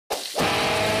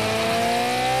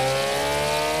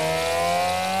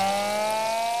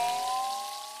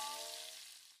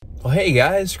Well, hey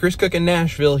guys, Chris Cooking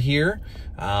Nashville here.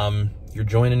 You're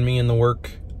joining me in the work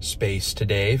space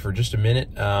today for just a minute.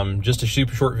 Just a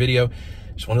super short video.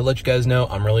 Just wanted to let you guys know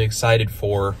I'm really excited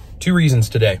for two reasons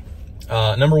today.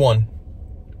 Number one,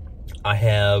 I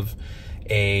have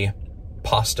a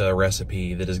pasta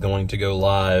recipe that is going to go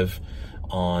live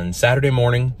on Saturday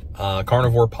morning.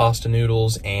 Carnivore pasta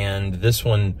noodles, and this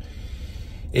one,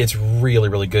 it's really,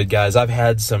 really good, guys. I've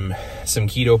had some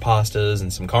keto pastas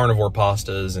and some carnivore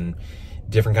pastas and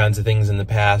different kinds of things in the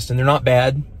past, and they're not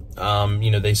bad.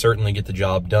 You know, they certainly get the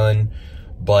job done,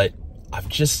 but I've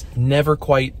just never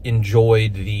quite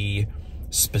enjoyed the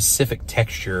specific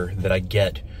texture that I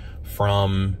get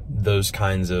from those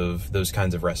kinds of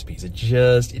recipes. It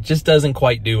just doesn't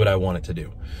quite do what I want it to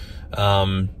do.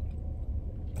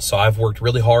 So I've worked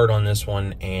really hard on this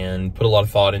one and put a lot of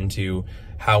thought into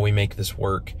how we make this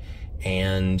work,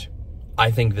 and I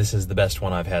think this is the best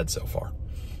one I've had so far.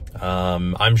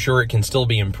 I'm sure it can still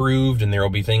be improved, and there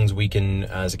will be things we can,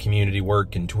 as a community,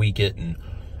 work and tweak it and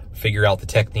figure out the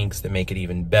techniques that make it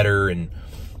even better and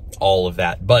all of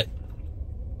that. But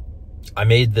I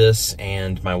made this,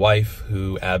 and my wife,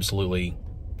 who absolutely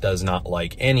does not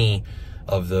like any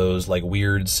of those like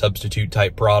weird substitute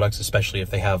type products, especially if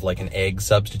they have like an egg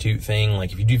substitute thing,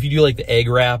 like if you do like the egg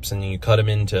wraps and you cut them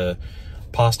into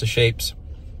pasta shapes,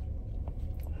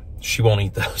 she won't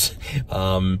eat those.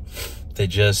 They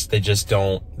just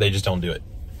don't do it.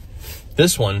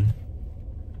 This one,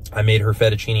 I made her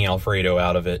fettuccine Alfredo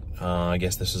out of it. I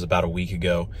guess this was about a week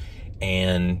ago,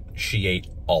 and she ate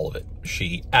all of it.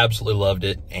 She absolutely loved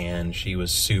it, and she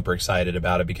was super excited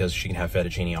about it because she can have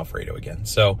fettuccine Alfredo again.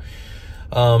 So,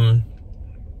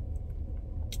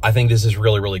 I think this is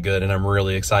really, really good, and I'm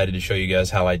really excited to show you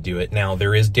guys how I do it. Now,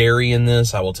 there is dairy in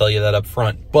this. I will tell you that up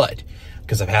front, but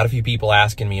because I've had a few people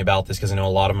asking me about this, because I know a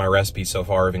lot of my recipes so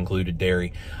far have included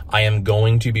dairy, I am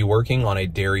going to be working on a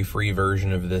dairy-free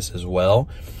version of this as well.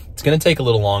 It's going to take a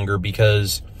little longer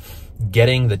because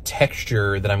getting the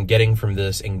texture that I'm getting from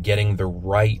this and getting the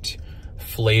right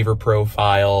flavor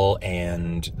profile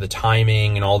and the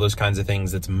timing and all those kinds of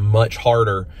things, that's much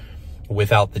harder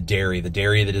without the dairy. The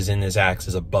dairy that is in this acts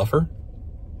as a buffer,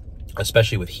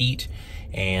 especially with heat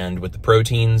and with the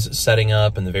proteins setting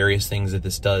up and the various things that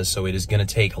this does. So it is going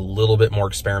to take a little bit more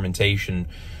experimentation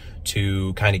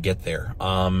to kind of get there.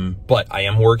 But I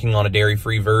am working on a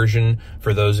dairy-free version.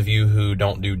 For those of you who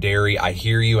don't do dairy, I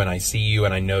hear you and I see you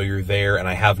and I know you're there, and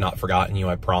I have not forgotten you,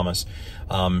 I promise.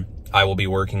 I will be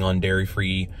working on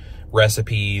dairy-free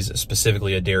recipes,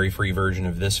 specifically a dairy-free version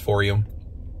of this for you,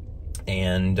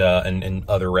 and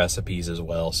other recipes as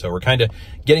well. So we're kind of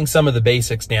getting some of the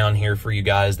basics down here for you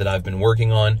guys that I've been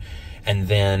working on, and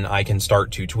then I can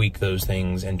start to tweak those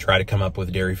things and try to come up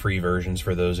with dairy-free versions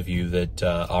for those of you that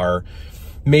are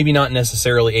maybe not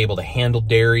necessarily able to handle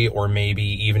dairy, or maybe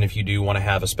even if you do want to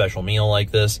have a special meal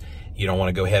like this, you don't want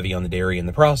to go heavy on the dairy in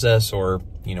the process, or,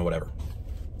 you know, whatever.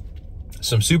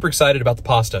 So I'm super excited about the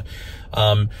pasta.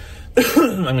 I'm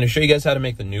going to show you guys how to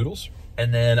make the noodles,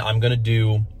 and then I'm going to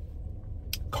do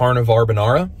carnivore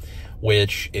carbonara,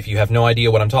 which, if you have no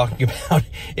idea what I'm talking about,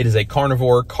 it is a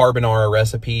carnivore carbonara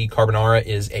recipe. Carbonara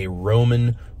is a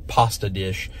Roman pasta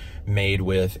dish made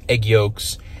with egg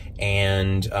yolks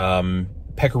and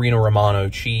pecorino romano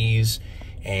cheese,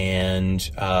 and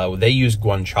they use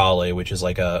guanciale, which is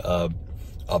like a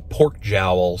pork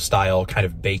jowl style kind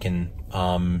of bacon,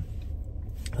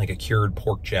 like a cured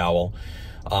pork jowl.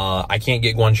 I can't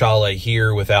get guanciale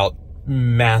here without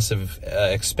massive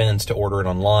expense to order it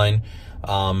online,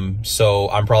 so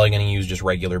I'm probably going to use just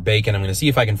regular bacon. I'm going to see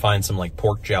if I can find some like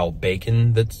pork jowl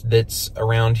bacon that's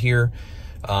around here,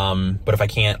 but if I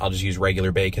can't, I'll just use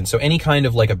regular bacon. So any kind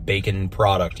of like a bacon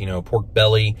product, you know, pork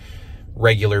belly,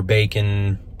 regular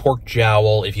bacon, pork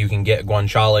jowl. If you can get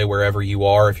guanciale wherever you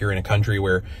are, if you're in a country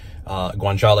where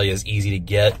guanciale is easy to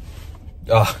get,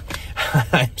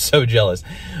 I'm so jealous.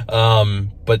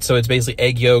 But so it's basically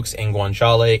egg yolks and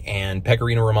guanciale and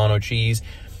pecorino romano cheese.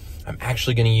 I'm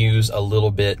actually going to use a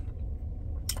little bit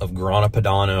of grana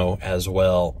padano as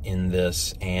well in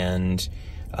this, and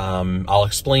I'll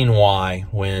explain why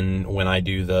when I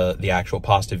do the actual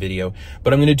pasta video.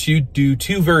 But I'm going to do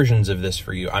two versions of this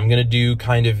for you. I'm going to do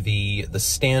kind of the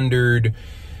standard,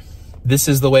 this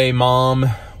is the way mom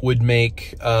would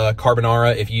make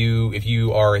carbonara if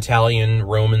you are Italian,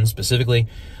 Roman specifically,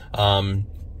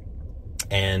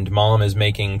 and mom is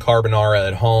making carbonara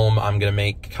at home. I'm gonna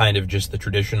make kind of just the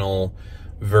traditional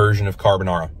version of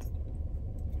carbonara.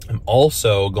 I'm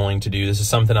also going to do, this is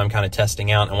something I'm kind of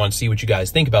testing out, I want to see what you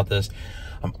guys think about this.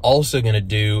 I'm also gonna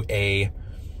do a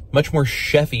much more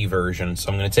chefy version.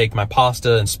 So I'm going to take my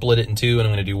pasta and split it in two, and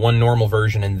I'm going to do one normal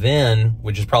version, and then,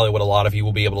 which is probably what a lot of you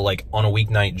will be able to, like, on a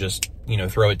weeknight, just, you know,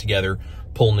 throw it together,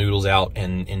 pull noodles out,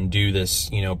 and do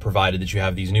this, you know, provided that you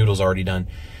have these noodles already done.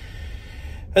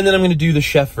 And then I'm going to do the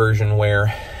chef version,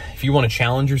 where if you want to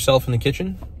challenge yourself in the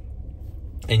kitchen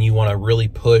and you want to really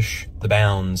push the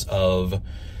bounds of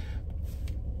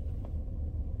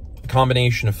a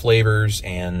combination of flavors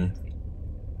and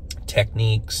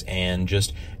techniques and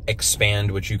just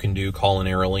expand what you can do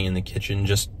culinarily in the kitchen,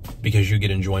 just because you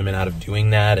get enjoyment out of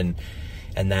doing that, and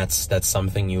that's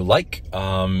something you like,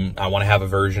 I want to have a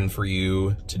version for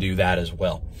you to do that as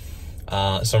well.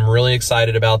 So I'm really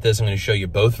excited about this. I'm going to show you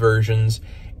both versions,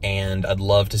 and I'd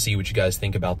love to see what you guys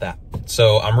think about that.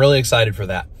 So I'm really excited for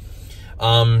that.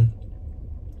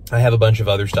 I have a bunch of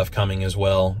other stuff coming as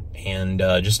well, and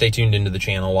just stay tuned into the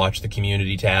channel. Watch the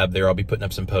community tab there. I'll be putting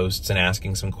up some posts and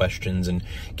asking some questions and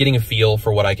getting a feel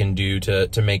for what I can do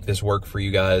to make this work for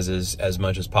you guys as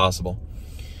much as possible.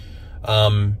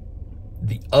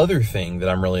 The other thing that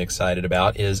I'm really excited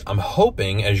about is I'm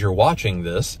hoping, as you're watching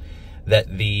this,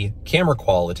 that the camera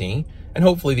quality and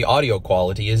hopefully the audio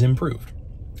quality is improved.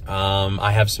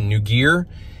 I have some new gear,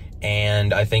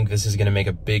 and I think this is going to make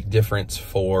a big difference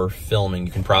for filming.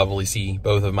 You can probably see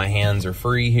both of my hands are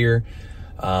free here.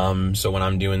 So when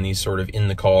I'm doing these sort of in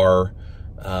the car,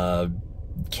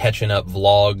 catching up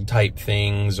vlog type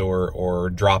things,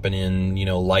 or dropping in, you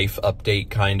know, life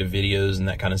update kind of videos and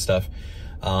that kind of stuff,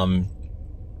 I'm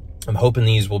hoping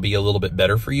these will be a little bit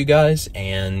better for you guys.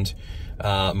 And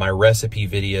my recipe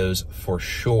videos, for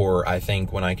sure, I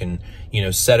think when I can, you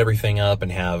know, set everything up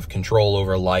and have control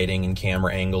over lighting and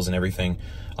camera angles and everything,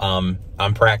 I'm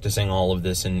practicing all of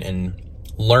this and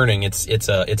learning. It's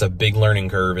a big learning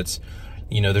curve. It's,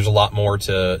 you know, there's a lot more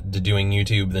to doing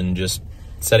YouTube than just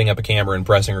setting up a camera and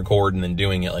pressing record and then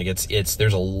doing it. Like,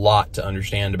 there's a lot to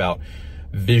understand about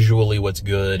visually what's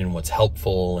good and what's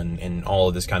helpful and all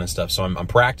of this kind of stuff. So I'm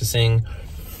practicing.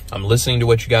 I'm listening to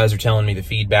what you guys are telling me, the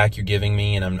feedback you're giving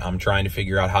me, and I'm trying to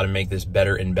figure out how to make this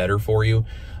better and better for you.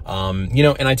 You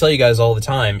know, and I tell you guys all the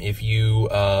time, if you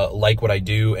like what I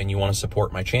do and you want to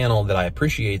support my channel, that I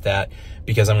appreciate that,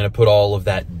 because I'm going to put all of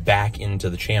that back into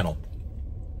the channel.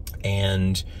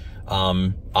 And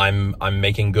I'm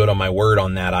making good on my word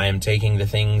on that. I am taking the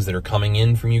things that are coming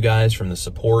in from you guys, from the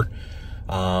support.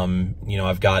 You know,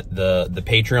 I've got the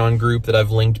Patreon group that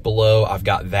I've linked below. I've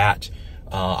got that.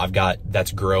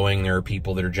 That's growing. There are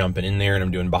people that are jumping in there, and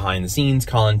I'm doing behind the scenes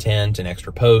content and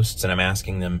extra posts, and I'm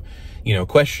asking them, you know,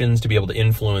 questions to be able to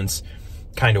influence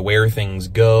kind of where things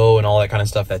go and all that kind of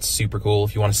stuff. That's super cool.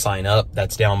 If you want to sign up,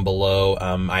 that's down below.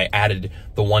 I added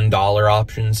the $1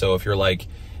 option. So if you're like,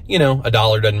 you know, $1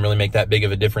 doesn't really make that big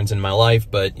of a difference in my life,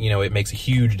 but, you know, it makes a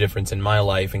huge difference in my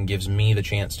life and gives me the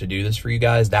chance to do this for you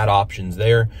guys, that option's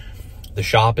there. The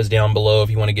shop is down below if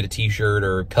you want to get a t-shirt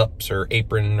or cups or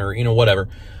apron or, you know, whatever.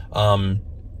 And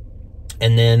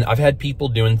then I've had people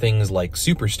doing things like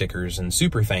super stickers and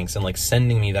super thanks and like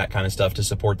sending me that kind of stuff to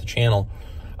support the channel.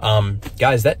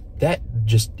 Guys, that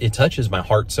just, it touches my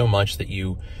heart so much that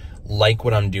you like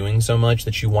what I'm doing so much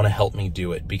that you want to help me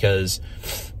do it, because,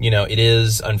 you know, it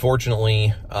is,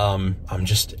 unfortunately, I'm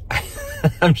just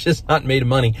not made of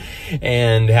money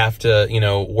and have to, you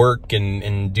know, work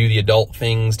and do the adult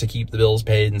things to keep the bills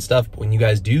paid and stuff. But when you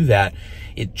guys do that,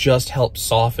 it just helps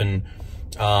soften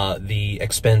the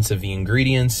expense of the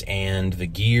ingredients and the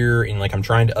gear. And like, I'm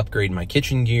trying to upgrade my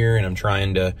kitchen gear, and I'm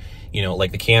trying to, you know,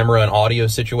 like the camera and audio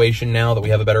situation now that we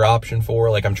have a better option for,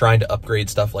 like, I'm trying to upgrade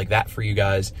stuff like that for you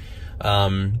guys.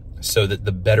 So that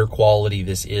the better quality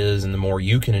this is and the more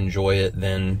you can enjoy it,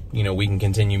 then, you know, we can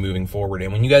continue moving forward.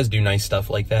 And when you guys do nice stuff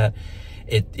like that,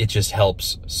 it just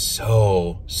helps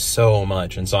so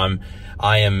much. And so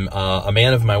I am a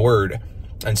man of my word.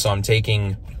 And so I'm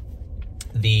taking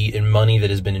the money that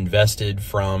has been invested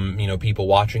from, you know, people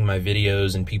watching my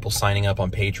videos and people signing up on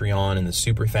Patreon and the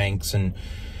super thanks and,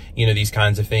 you know, these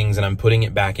kinds of things, and I'm putting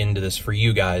it back into this for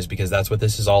you guys, because that's what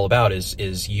this is all about,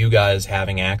 is you guys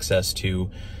having access to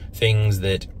things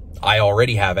that I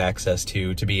already have access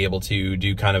to be able to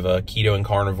do kind of a keto and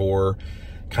carnivore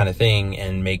kind of thing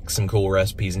and make some cool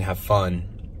recipes and have fun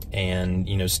and,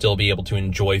 you know, still be able to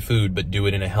enjoy food, but do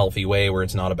it in a healthy way where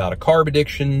it's not about a carb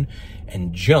addiction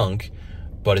and junk,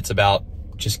 but it's about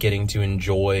just getting to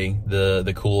enjoy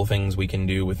the cool things we can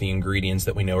do with the ingredients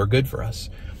that we know are good for us.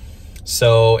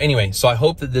 So anyway, so I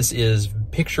hope that this is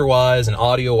picture-wise and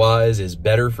audio-wise is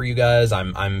better for you guys.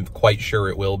 I'm quite sure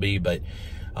it will be, but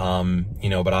you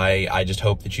know, but I just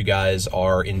hope that you guys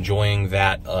are enjoying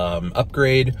that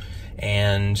upgrade,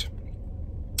 and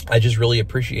I just really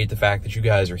appreciate the fact that you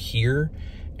guys are here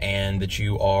and that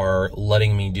you are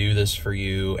letting me do this for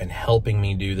you and helping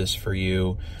me do this for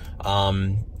you.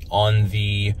 On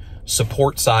the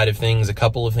support side of things, a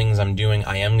couple of things I'm doing.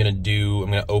 I'm going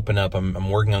to open up, I'm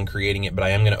working on creating it, but I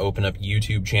am going to open up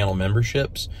YouTube channel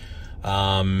memberships.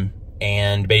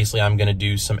 And basically I'm going to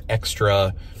do some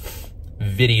extra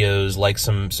videos, like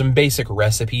some basic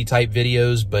recipe type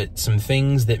videos, but some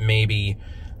things that maybe,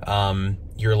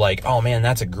 you're like, oh man,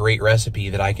 that's a great recipe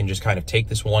that I can just kind of take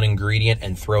this one ingredient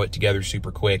and throw it together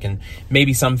super quick. And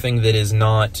maybe something that is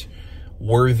not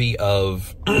worthy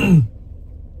of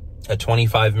a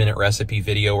 25-minute recipe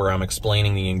video where I'm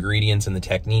explaining the ingredients and the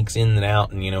techniques in and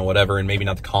out and, you know, whatever, and maybe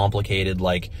not the complicated,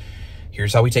 like,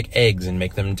 here's how we take eggs and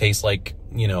make them taste like,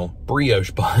 you know,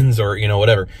 brioche buns or, you know,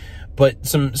 whatever. But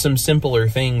some simpler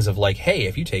things of like, hey,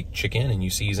 if you take chicken and you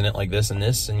season it like this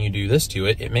and you do this to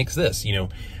it, it makes this, you know,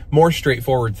 more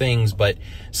straightforward things, but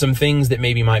some things that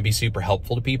maybe might be super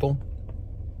helpful to people.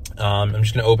 I'm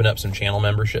just going to open up some channel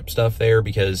membership stuff there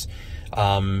because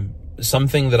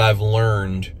something that I've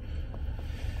learned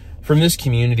from this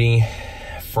community,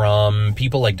 from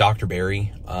people like Dr.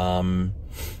 Barry,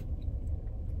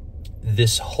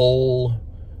 this whole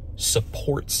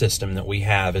support system that we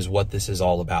have is what this is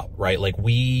all about, right? Like,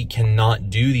 we cannot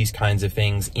do these kinds of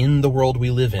things in the world we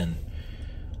live in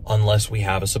unless we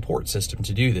have a support system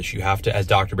to do this. You have to, as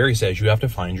Dr. Barry says, you have to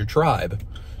find your tribe,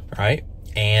 right?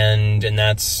 And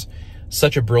that's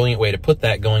such a brilliant way to put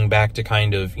that, going back to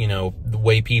kind of, you know, the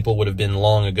way people would have been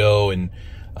long ago, and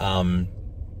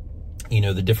you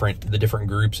know, the different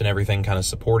groups and everything kind of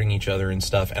supporting each other and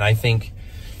stuff. And I think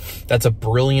that's a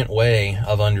brilliant way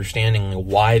of understanding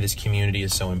why this community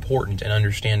is so important, and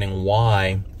understanding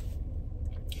why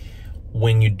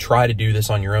when you try to do this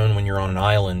on your own, when you're on an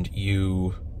island,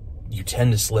 you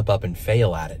tend to slip up and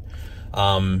fail at it.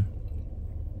 I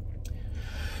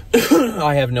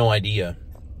have no idea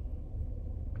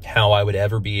how I would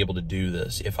ever be able to do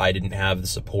this if I didn't have the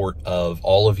support of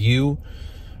all of you,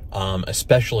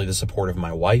 especially the support of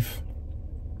my wife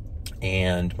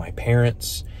and my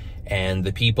parents and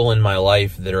the people in my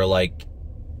life that are like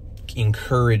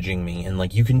encouraging me and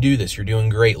like, you can do this, you're doing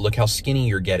great, look how skinny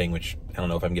you're getting, which I don't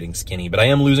know if I'm getting skinny, but I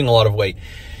am losing a lot of weight.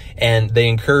 And they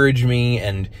encourage me,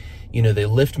 and, you know, they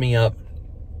lift me up.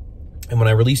 And when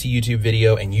I release a YouTube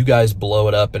video and you guys blow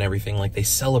it up and everything, like, they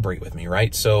celebrate with me,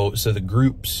 right? So the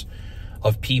groups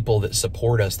of people that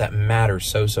support us, that matters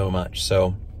so much.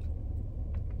 So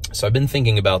I've been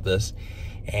thinking about this,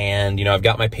 and, you know, I've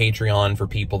got my Patreon for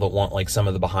people that want like some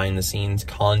of the behind the scenes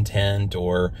content,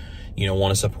 or, you know,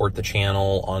 want to support the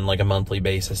channel on like a monthly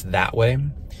basis that way.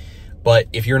 But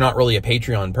if you're not really a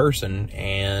Patreon person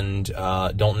and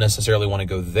don't necessarily want to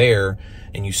go there,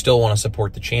 and you still want to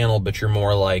support the channel, but you're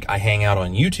more like, I hang out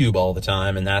on YouTube all the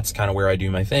time and that's kind of where I do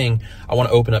my thing, I want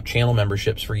to open up channel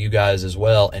memberships for you guys as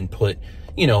well, and put,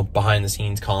 you know, behind the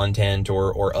scenes content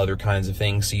or other kinds of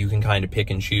things, so you can kind of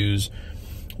pick and choose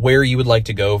where you would like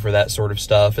to go for that sort of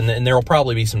stuff. And there will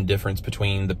probably be some difference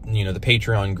between the, you know, the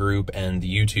Patreon group and the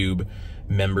YouTube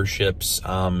memberships.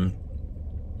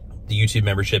 The YouTube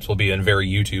memberships will be in very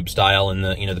YouTube style, and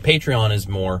the, you know, the Patreon is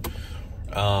more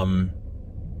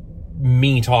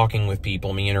me talking with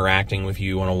people, me interacting with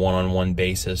you on a one-on-one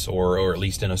basis, or at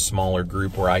least in a smaller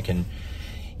group where I can,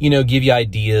 you know, give you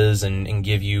ideas and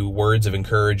give you words of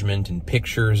encouragement and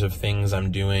pictures of things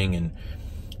I'm doing, and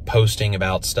posting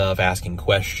about stuff, asking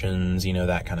questions, you know,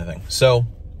 that kind of thing. So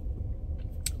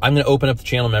I'm going to open up the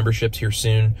channel memberships here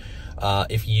soon.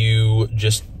 If you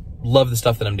just love the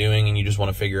stuff that I'm doing and you just want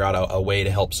to figure out a way to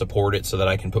help support it so that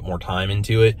I can put more time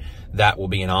into it, that will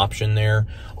be an option there.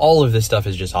 All of this stuff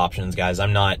is just options, guys.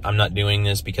 I'm not doing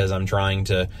this because I'm trying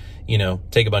to, you know,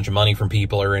 take a bunch of money from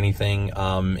people or anything.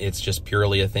 It's just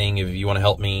purely a thing. If you want to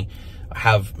help me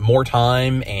have more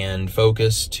time and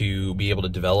focus to be able to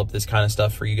develop this kind of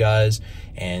stuff for you guys,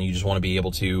 and you just want to be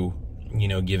able to, you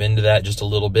know, give into that just a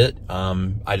little bit,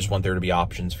 I just want there to be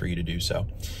options for you to do so.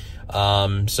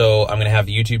 So I'm going to have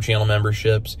the YouTube channel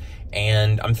memberships,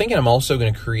 and I'm thinking I'm also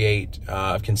going to create,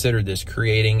 I've considered this,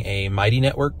 creating a Mighty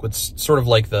Network with sort of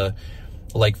like the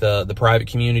private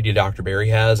community Dr. Barry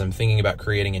has. I'm thinking about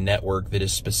creating a network that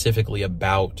is specifically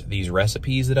about these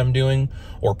recipes that I'm doing,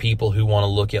 or people who want to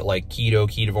look at like keto,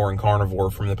 ketovore, and carnivore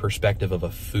from the perspective of a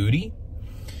foodie.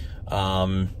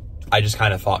 I just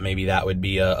kind of thought maybe that would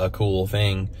be a cool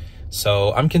thing.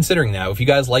 So I'm considering that. If you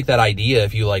guys like that idea,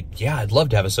 if you like, yeah, I'd love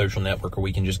to have a social network where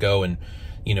we can just go and,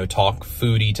 you know, talk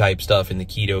foodie type stuff in the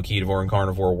keto, ketovore, and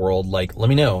carnivore world, like, let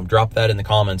me know. Drop that in the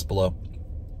comments below.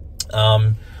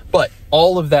 But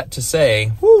all of that to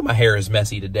say, whoo, my hair is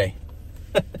messy today.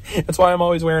 That's why I'm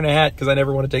always wearing a hat, because I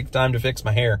never want to take the time to fix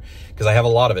my hair, because I have a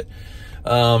lot of it.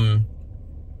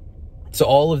 So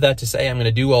all of that to say, I'm going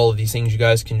to do all of these things. You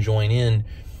guys can join in.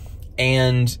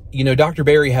 And, you know, Dr.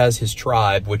 Barry has his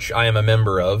tribe, which I am a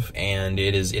member of, and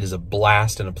it is a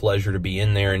blast and a pleasure to be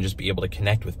in there and just be able to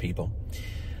connect with people.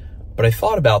 But I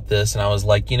thought about this and I was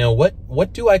like, you know,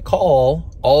 what do I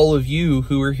call all of you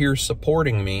who are here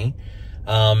supporting me?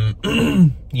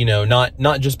 You know,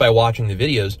 not just by watching the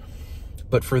videos,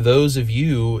 but for those of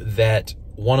you that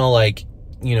want to, like,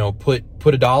 you know, put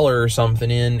 $1 or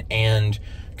something in and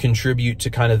contribute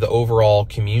to kind of the overall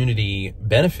community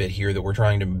benefit here that we're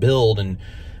trying to build and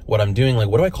what I'm doing. Like,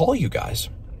 what do I call you guys?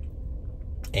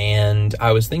 And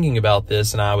I was thinking about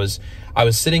this, and I was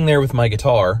sitting there with my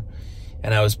guitar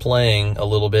and I was playing a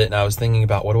little bit, and I was thinking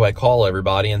about what do I call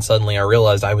everybody, and suddenly I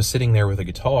realized I was sitting there with a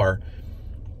guitar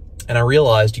and I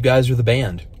realized you guys are the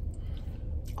band.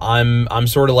 I'm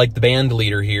sort of like the band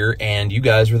leader here, and you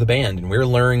guys are the band, and we're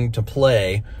learning to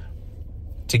play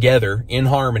together in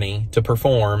harmony, to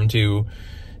perform, to,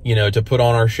 you know, to put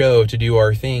on our show, to do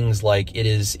our things. Like, it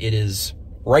is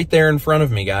right there in front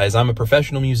of me, guys. I'm a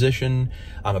professional musician.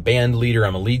 I'm a band leader.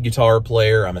 I'm a lead guitar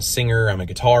player. I'm a singer. I'm a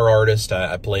guitar artist.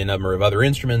 I play a number of other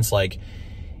instruments. Like,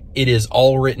 it is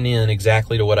all written in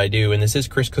exactly to what I do. And this is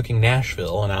Chris Cooking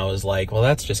Nashville. And I was like, well,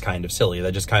 that's just kind of silly.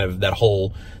 That just kind of, that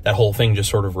whole thing just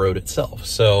sort of wrote itself.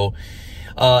 So,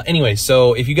 anyway,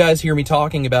 so if you guys hear me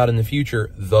talking about in the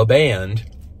future, the band,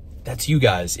 that's you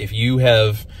guys. If you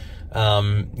have,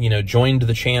 you know, joined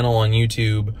the channel on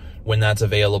YouTube when that's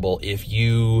available, if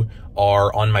you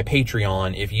are on my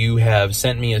Patreon, if you have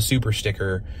sent me a super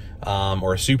sticker,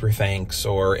 or a super thanks,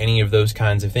 or any of those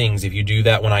kinds of things, if you do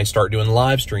that when I start doing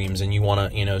live streams and you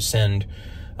want to, you know, send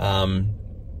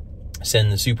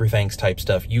the super thanks type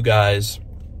stuff, you guys,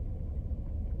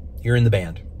 you're in the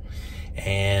band.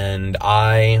 And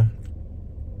I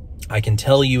can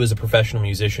tell you as a professional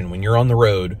musician, when you're on the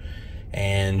road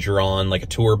and you're on like a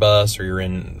tour bus, or you're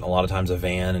in a lot of times a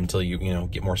van until you know,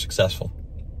 get more successful,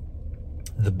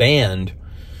 the band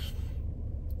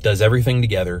does everything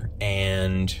together,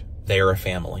 and they are a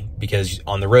family. Because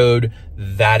on the road,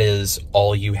 that is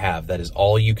all you have. That is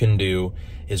all you can do,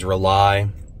 is rely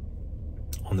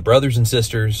on the brothers and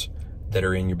sisters that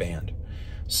are in your band.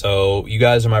 So you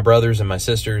guys are my brothers and my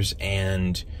sisters,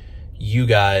 and you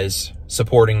guys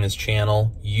supporting this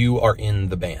channel, you are in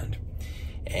the band.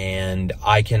 And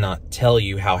I cannot tell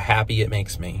you how happy it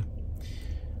makes me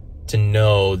to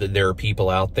know that there are people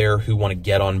out there who want to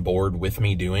get on board with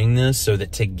me doing this, so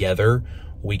that together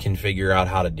we can figure out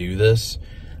how to do this.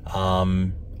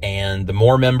 And the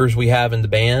more members we have in the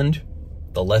band,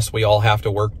 the less we all have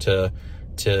to work to,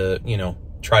 you know,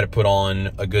 try to put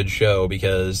on a good show,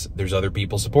 because there's other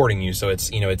people supporting you. So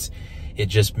it's, you know, it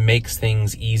just makes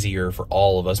things easier for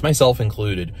all of us, myself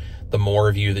included. The more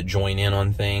of you that join in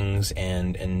on things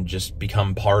and just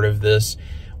become part of this,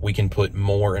 we can put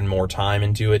more and more time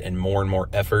into it and more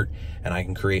effort, and I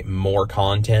can create more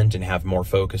content and have more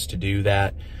focus to do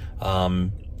that.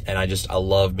 And I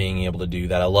love being able to do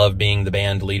that. I love being the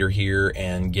band leader here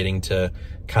and getting to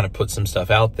kind of put some stuff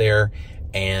out there,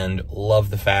 and love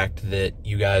the fact that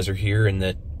you guys are here and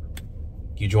that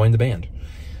you joined the band.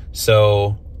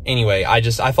 So anyway, I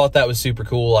thought that was super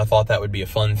cool. I thought that would be a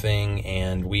fun thing,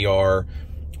 and we are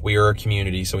a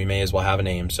community, so we may as well have a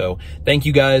name. So thank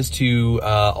you guys to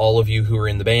all of you who are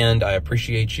in the band. I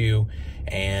appreciate you,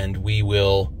 and we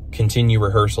will continue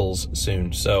rehearsals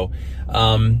soon. So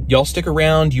y'all stick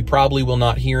around. You probably will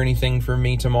not hear anything from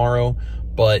me tomorrow,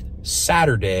 but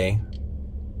Saturday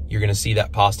you're gonna see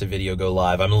that pasta video go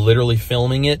live. I'm literally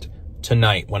filming it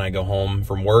tonight when I go home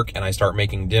from work and I start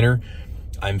making dinner.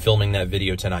 I'm filming that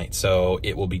video tonight, so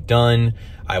it will be done.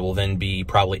 I will then be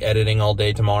probably editing all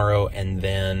day tomorrow, and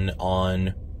then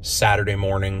on Saturday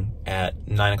morning at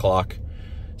 9 o'clock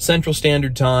Central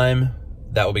Standard Time,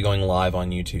 that will be going live on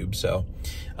YouTube. So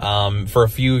for a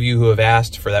few of you who have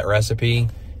asked for that recipe,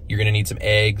 you're gonna need some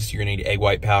eggs, you're gonna need egg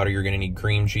white powder, you're gonna need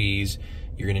cream cheese,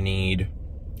 you're gonna need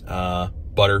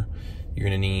butter, you're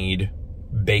gonna need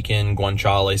bacon,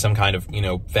 guanciale, some kind of, you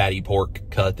know, fatty pork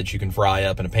cut that you can fry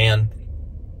up in a pan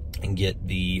and get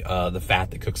the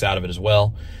fat that cooks out of it as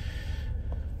well.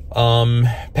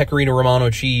 Pecorino Romano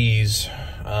cheese.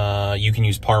 You can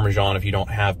use Parmesan if you don't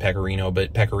have Pecorino,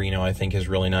 but Pecorino I think is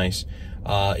really nice.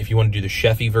 If you want to do the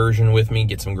chefy version with me,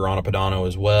 get some Grana Padano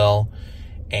as well.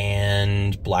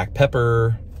 And black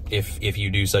pepper. If you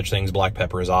do such things, black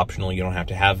pepper is optional. You don't have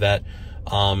to have that.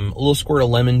 A little squirt of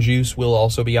lemon juice will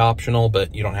also be optional,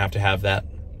 but you don't have to have that.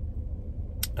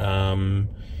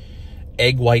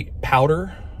 Egg white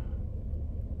powder.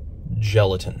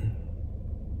 Gelatin.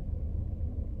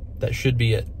 That should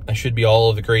be it. That should be all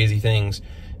of the crazy things.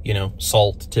 you know,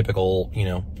 salt, typical, you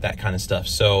know, that kind of stuff.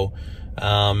 So,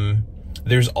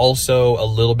 there's also a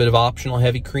little bit of optional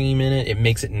heavy cream in it. It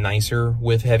makes it nicer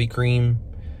with heavy cream,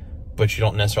 but you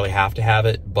don't necessarily have to have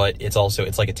it. But it's also,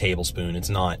 it's like a tablespoon. It's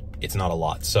not a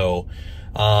lot. So,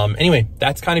 anyway,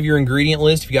 that's kind of your ingredient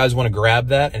list. If you guys want to grab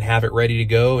that and have it ready to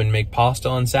go and make pasta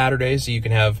on Saturday, so you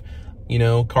can have, you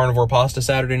know, carnivore pasta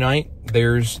Saturday night,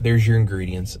 there's your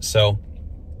ingredients. So,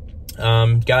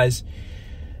 guys,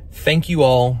 thank you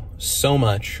all so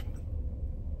much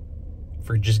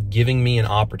for just giving me an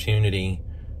opportunity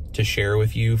to share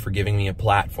with you, for giving me a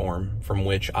platform from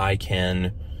which I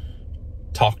can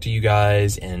talk to you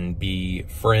guys and be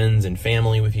friends and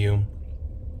family with you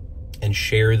and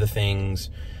share the things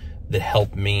that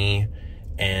help me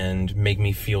and make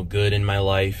me feel good in my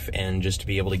life, and just to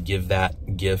be able to give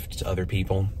that gift to other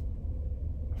people.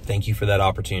 Thank you for that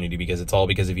opportunity, because it's all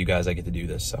because of you guys I get to do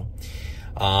this. So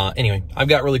anyway, I've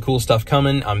got really cool stuff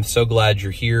coming. I'm so glad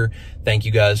you're here. Thank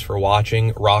you guys for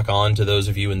watching. Rock on to those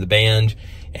of you in the band,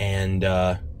 and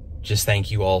just thank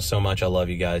you all so much. I love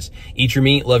you guys. Eat your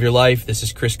meat, love your life. This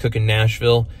is Chris Cooking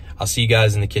Nashville. I'll see you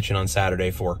guys in the kitchen on Saturday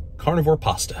for carnivore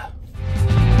pasta.